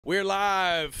We're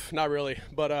live. Not really,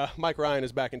 but Mike Ryan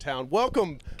is back in town.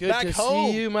 Welcome Good back to home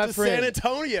see you, my to friend. San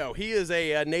Antonio. He is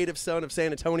a native son of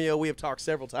San Antonio. We have talked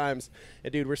several times.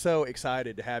 And, dude, we're so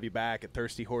excited to have you back at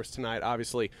Thirsty Horse tonight.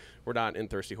 Obviously, we're not in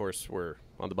Thirsty Horse. We're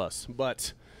on the bus.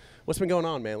 But what's been going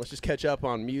on, man? Let's just catch up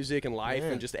on music and life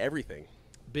and just everything.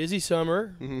 Busy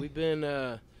summer. We've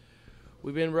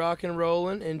been rocking and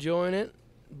rolling, enjoying it.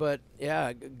 But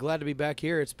yeah, glad to be back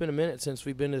here. It's been a minute since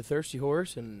we've been to the Thirsty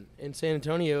Horse and in San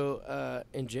Antonio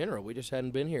in general. We just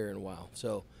hadn't been here in a while,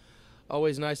 so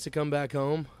always nice to come back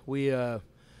home. We had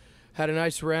a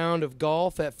nice round of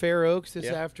golf at Fair Oaks this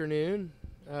afternoon.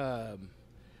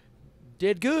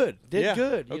 Did good. You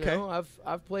know,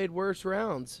 I've played worse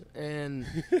rounds, and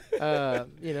so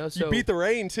you beat the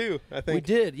rain too. I think we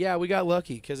did. Yeah, we got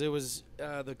lucky because it was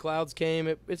the clouds came.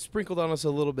 It sprinkled on us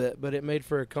a little bit, but it made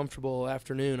for a comfortable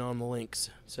afternoon on the links.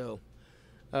 So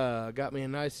got me a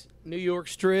nice New York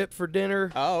strip for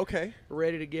dinner. Oh, okay.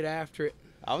 Ready to get after it.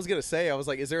 I was gonna say,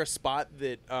 is there a spot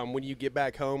that when you get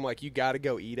back home, like you got to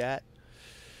go eat at?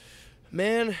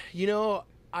 Man,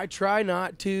 I try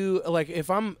not to, like, if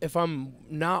I'm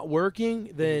not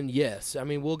working, then yes. I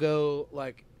mean, we'll go,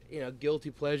 like,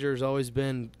 guilty pleasure has always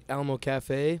been Alamo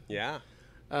Cafe. Yeah.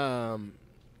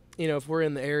 If we're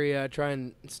in the area, I try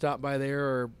and stop by there,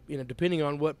 or depending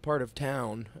on what part of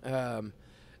town.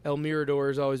 El Mirador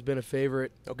has always been a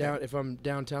favorite. Okay. If I'm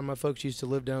downtown, my folks used to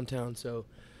live downtown, so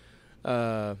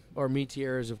or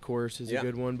Mitieres, of course, is a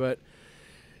good one, but.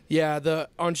 Yeah,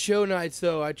 on show nights,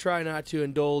 though, I try not to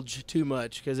indulge too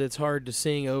much because it's hard to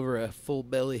sing over a full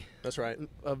belly. That's right.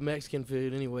 Of Mexican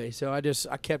food anyway. So I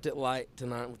kept it light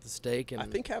tonight with the steak. And I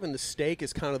think having the steak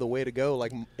is kind of the way to go.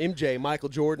 Like Michael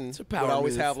Jordan would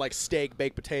always have like steak,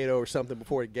 baked potato, or something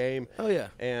before a game. Oh, yeah.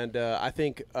 And I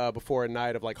think before a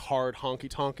night of like hard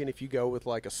honky-tonkin', if you go with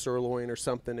like a sirloin or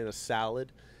something in a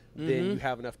salad, then you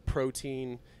have enough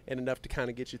protein and enough to kind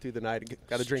of get you through the night.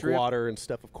 Got to drink water and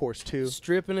stuff, of course, too.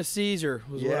 Strip and a Caesar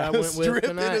was what I went with tonight. Strip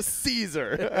and a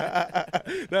Caesar.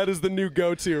 That is the new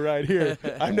go-to right here.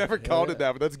 I've never called it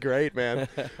that, but that's great, man.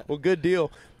 Well, good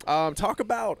deal. Talk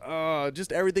about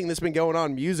just everything that's been going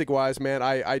on music-wise, man.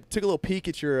 I took a little peek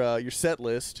at your set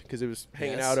list because it was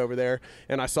hanging out over there,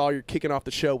 and I saw you're kicking off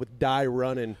the show with Die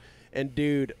Running. And,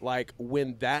 dude, like,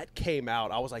 when that came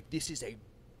out, I was like, this is a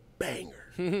banger.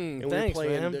 And we're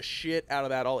playing the shit out of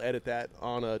that. I'll edit that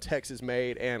on Texas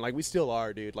Made, and like we still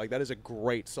are, dude. Like that is a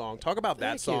great song. Talk about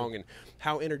that song and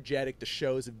how energetic the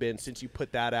shows have been since you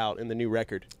put that out in the new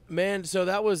record. Man, so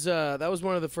that was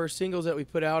one of the first singles that we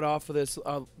put out off of this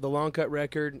the Long Cut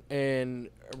record, and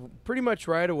pretty much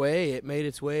right away it made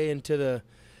its way into the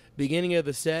beginning of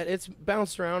the set. It's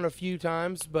bounced around a few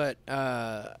times, but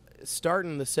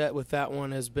starting the set with that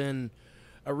one has been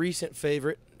a recent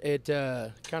favorite. It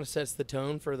kind of sets the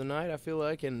tone for the night, I feel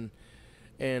like, and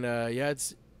yeah,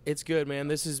 it's good, man.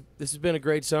 This has been a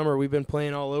great summer. We've been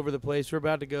playing all over the place. We're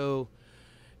about to go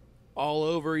all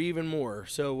over even more.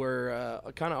 So we're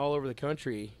kind of all over the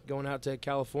country, going out to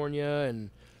California and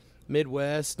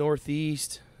Midwest,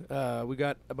 Northeast. We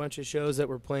got a bunch of shows that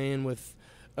we're playing with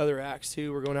other acts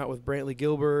too. We're going out with Brantley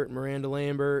Gilbert, Miranda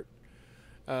Lambert.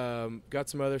 Got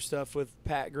some other stuff with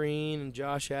Pat Green and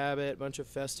Josh Abbott, a bunch of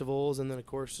festivals, and then, of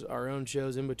course, our own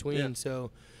shows in between. Yeah.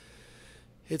 So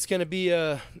it's going to be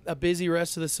a busy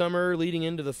rest of the summer leading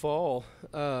into the fall.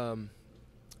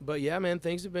 But, yeah, man,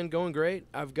 things have been going great.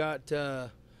 I've got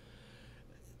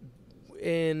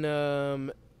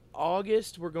in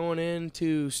August we're going in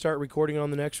to start recording on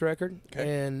the next record.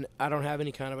 Okay. And I don't have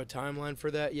any kind of a timeline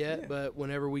for that yet, but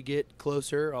whenever we get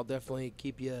closer, I'll definitely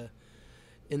keep you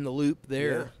in the loop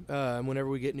there. Yeah. Whenever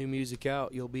we get new music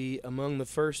out, you'll be among the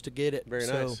first to get it. Very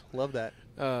nice. Love that.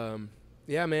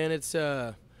 Yeah, man, it's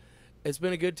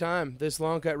been a good time. This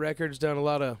Long Cut record's done a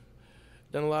lot of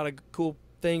cool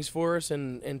things for us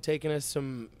and taken us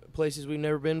some places we've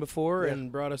never been before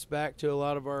and brought us back to a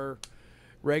lot of our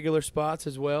regular spots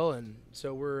as well. And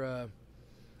so we're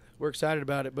excited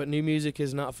about it, but new music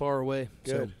is not far away.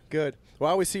 Good. Well,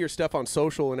 I always see your stuff on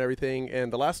social and everything,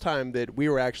 and the last time that we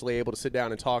were actually able to sit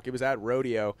down and talk, it was at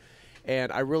Rodeo,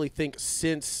 and I really think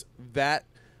since that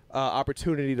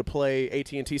opportunity to play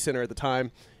AT&T Center at the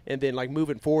time, and then like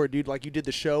moving forward, dude, like you did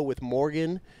the show with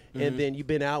Morgan, and then you've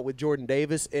been out with Jordan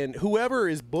Davis, and whoever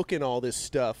is booking all this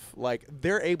stuff, like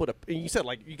they're able to, and you said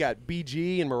like you got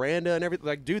BG and Miranda and everything,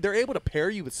 like dude, they're able to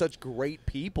pair you with such great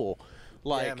people.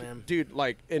 Like, man. Dude,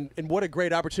 like, and what a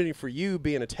great opportunity for you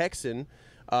being a Texan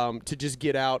to just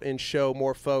get out and show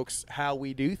more folks how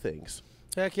we do things.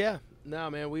 Heck yeah.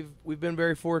 No, man, we've been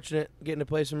very fortunate getting to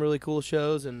play some really cool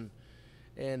shows, and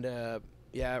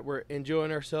yeah, we're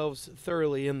enjoying ourselves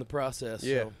thoroughly in the process.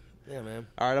 Yeah. So Yeah, man.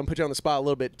 All right, I'm gonna put you on the spot a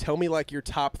little bit. Tell me like your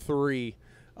top 3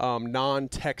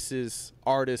 non-Texas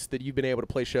artists that you've been able to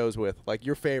play shows with, like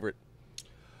your favorite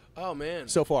Oh man.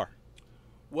 so far.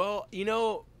 Well,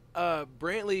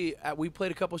 Brantley, we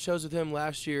played a couple shows with him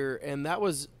last year, and that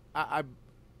was I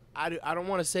don't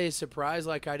want to say a surprise.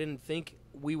 Like I didn't think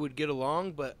we would get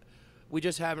along, but we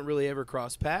just haven't really ever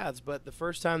crossed paths. But the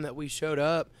first time that we showed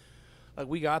up, like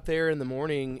we got there in the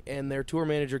morning, and their tour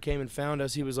manager came and found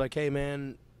us. He was like, "Hey,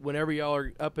 man, whenever y'all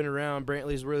are up and around,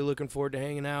 Brantley's really looking forward to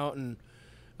hanging out, and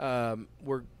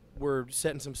we're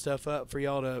setting some stuff up for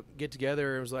y'all to get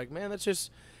together." It was like, man,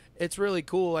 it's really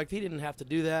cool. Like he didn't have to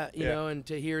do that, you know, and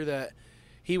to hear that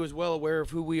he was well aware of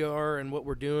who we are and what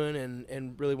we're doing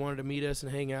and really wanted to meet us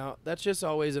and hang out. That's just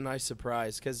always a nice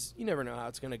surprise because you never know how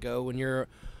it's going to go when you're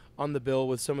on the bill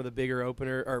with some of the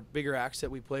bigger acts that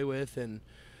we play with. And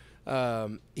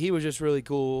he was just really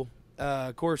cool.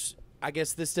 Of course, I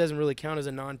guess this doesn't really count as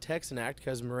a non-Texan act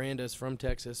because Miranda's from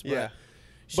Texas. But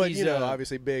But,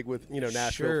 obviously big with,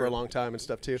 Nashville for a long time and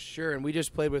stuff, too. Sure, and we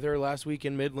just played with her last week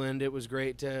in Midland. It was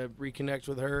great to reconnect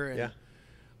with her. And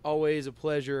always a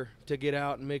pleasure to get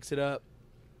out and mix it up.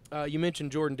 You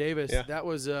mentioned Jordan Davis. Yeah. That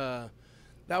was a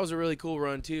really cool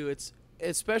run, too. It's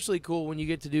especially cool when you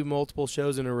get to do multiple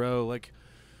shows in a row. Like,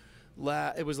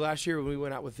 it was last year when we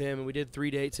went out with him, and we did 3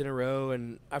 dates in a row.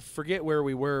 And I forget where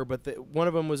we were, but one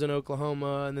of them was in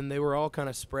Oklahoma, and then they were all kind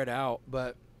of spread out.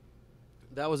 But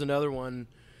that was another one.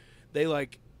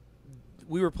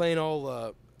 We were playing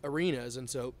all arenas, and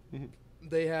so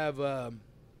they have a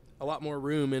lot more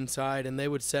room inside, and they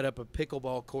would set up a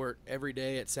pickleball court every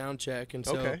day at sound check, and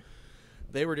so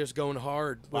they were just going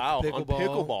hard with the on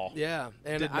pickleball. Yeah,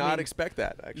 and Did not expect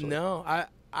that, actually. No,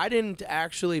 I didn't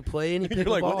actually play any pickleball. You're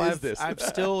like, what is this? I've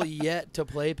still yet to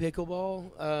play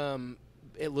pickleball.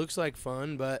 It looks like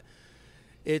fun, but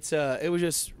it was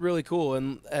just really cool.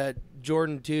 And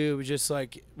Jordan too was just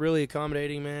like really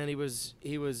accommodating, man.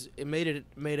 It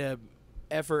made a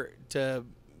effort to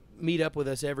meet up with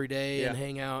us every day and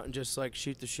hang out and just like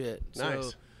shoot the shit.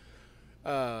 Nice.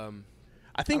 So,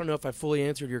 I don't know if I fully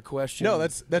answered your question. No,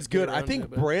 that's good. I think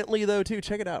Brantley though too.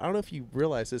 Check it out. I don't know if you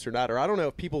realize this or not, or I don't know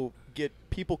if people get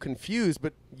confused,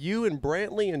 but you and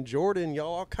Brantley and Jordan,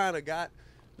 y'all all kind of got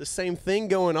the same thing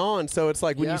going on. So it's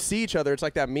like when you see each other, it's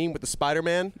like that meme with the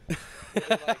Spider-Man.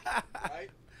 Right?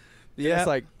 Yeah. It's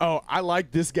like, oh, I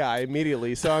like this guy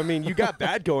immediately. So, I mean, you got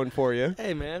that going for you.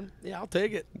 Hey, man. Yeah, I'll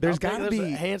take it. There's got to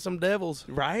be handsome devils.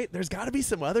 Right? There's got to be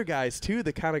some other guys, too,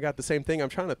 that kind of got the same thing. I'm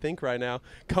trying to think right now.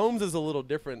 Combs is a little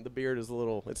different. The beard is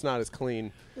it's not as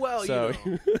clean. Well, so.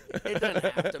 It doesn't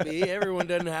have to be. Everyone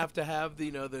doesn't have to have,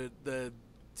 the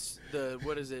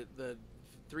what is it, the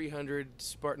 300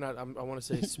 Spartan. I want to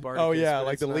say Spartacus. Oh, yeah,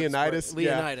 like the Leonidas.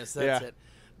 Leonidas, that's it.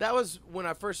 That was when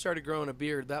I first started growing a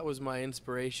beard. That was my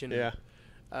inspiration. Yeah.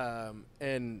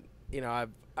 And I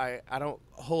don't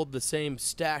hold the same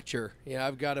stature.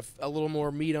 I've got a little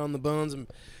more meat on the bones and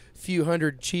a few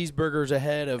hundred cheeseburgers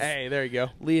ahead of. Hey, there you go.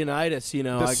 Leonidas.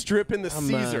 The strip and the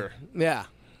Caesar. Yeah,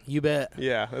 you bet.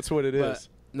 Yeah, that's what it is.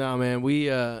 No, man, we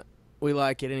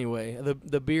like it anyway.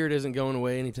 The beard isn't going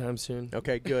away anytime soon.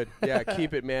 Okay, good. Yeah,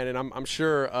 keep it, man. And I'm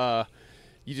sure.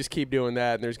 You just keep doing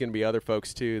that, and there's going to be other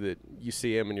folks too that you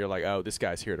see him and you're like, oh, this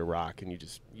guy's here to rock, and you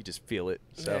just feel it.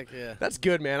 So Heck yeah. That's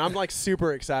good, man. I'm like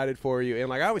super excited for you, and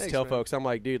like I always tell folks, I'm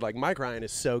like, dude, like Mike Ryan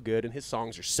is so good, and his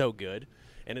songs are so good,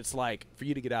 and it's like for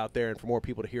you to get out there and for more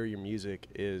people to hear your music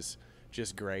is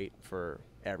just great for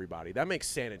everybody. That makes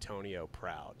San Antonio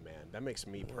proud, man. That makes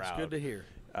me proud. It's good to hear.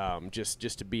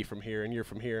 Just to be from here, and you're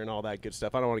from here, and all that good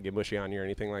stuff. I don't want to get mushy on you or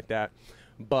anything like that.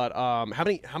 But how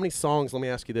many songs? Let me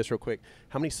ask you this real quick.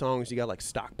 How many songs you got like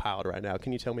stockpiled right now?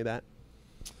 Can you tell me that?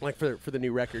 Like for the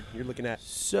new record you're looking at.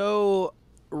 So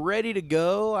ready to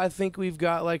go. I think we've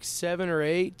got like 7 or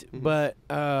 8, but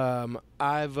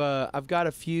I've got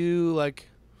a few, like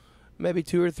maybe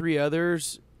 2 or 3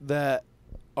 others that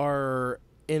are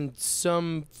in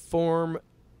some form.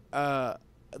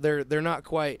 They're not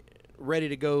quite ready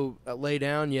to go lay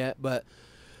down yet, but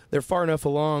they're far enough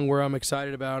along where I'm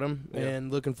excited about them and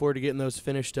looking forward to getting those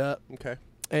finished up. Okay.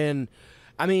 And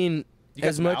I mean, you got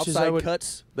as some much as I would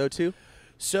cuts though too.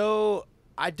 So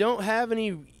I don't have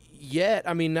any yet.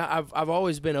 I mean, I've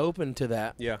always been open to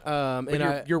that. Yeah.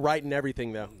 And you're writing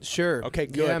everything though. Sure. Okay.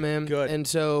 Good. Yeah, man. Good. And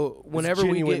so whenever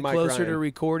we get closer to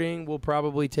recording, we'll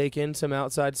probably take in some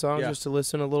outside songs just to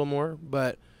listen a little more.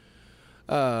 But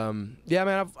yeah,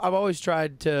 man, I've always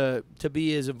tried to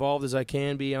be as involved as I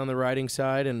can be on the writing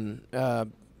side, and a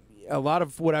lot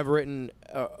of what I've written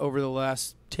over the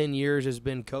last 10 years has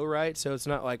been co-write, so it's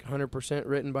not like 100%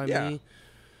 written by me.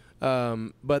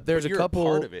 But there's But a you're couple. a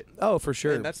part of it. Oh, for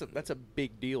sure. And that's a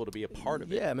big deal to be a part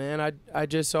of it. Yeah, man. I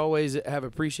just always have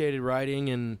appreciated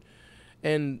writing,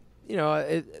 and you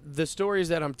know, the stories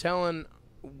that I'm telling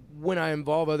when I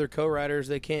involve other co-writers,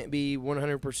 they can't be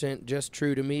 100% just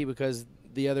true to me because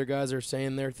the other guys are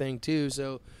saying their thing too.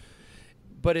 So,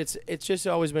 but it's just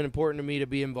always been important to me to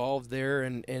be involved there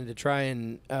and to try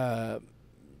and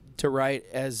to write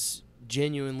as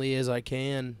genuinely as I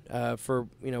can for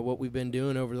what we've been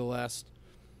doing over the last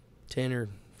 10 or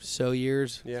so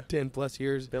years. Yeah. 10 plus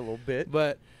years. Been a little bit.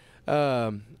 But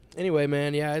anyway,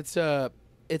 man, yeah,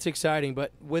 it's exciting.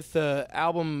 But with the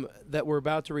album that we're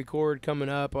about to record coming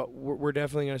up, we're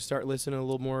definitely going to start listening a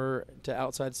little more to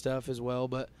outside stuff as well.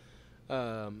 But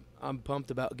I'm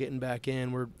pumped about getting back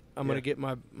in. I'm going to get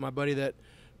my buddy that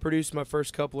produced my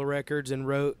first couple of records and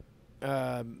wrote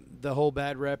the whole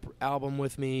Bad Rep album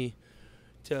with me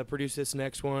to produce this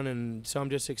next one, and so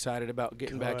I'm just excited about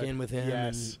getting back in with him.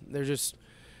 Yes. And they're just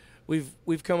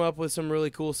we've come up with some really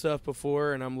cool stuff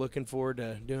before, and I'm looking forward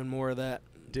to doing more of that.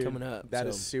 Dude, coming up. That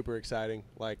is super exciting.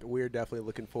 Like, we're definitely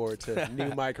looking forward to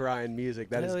new Mike Ryan music.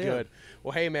 That is Hell yeah. good.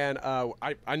 Well, hey, man,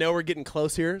 I know we're getting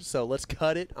close here, so let's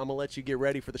cut it. I'm going to let you get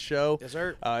ready for the show. Yes,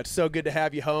 sir. It's so good to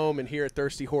have you home and here at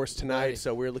Thirsty Horse tonight, Right.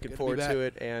 so we're looking Good to be forward back. to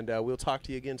it, and we'll talk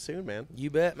to you again soon, man. You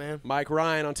bet, man. Mike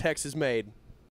Ryan on Texas Made.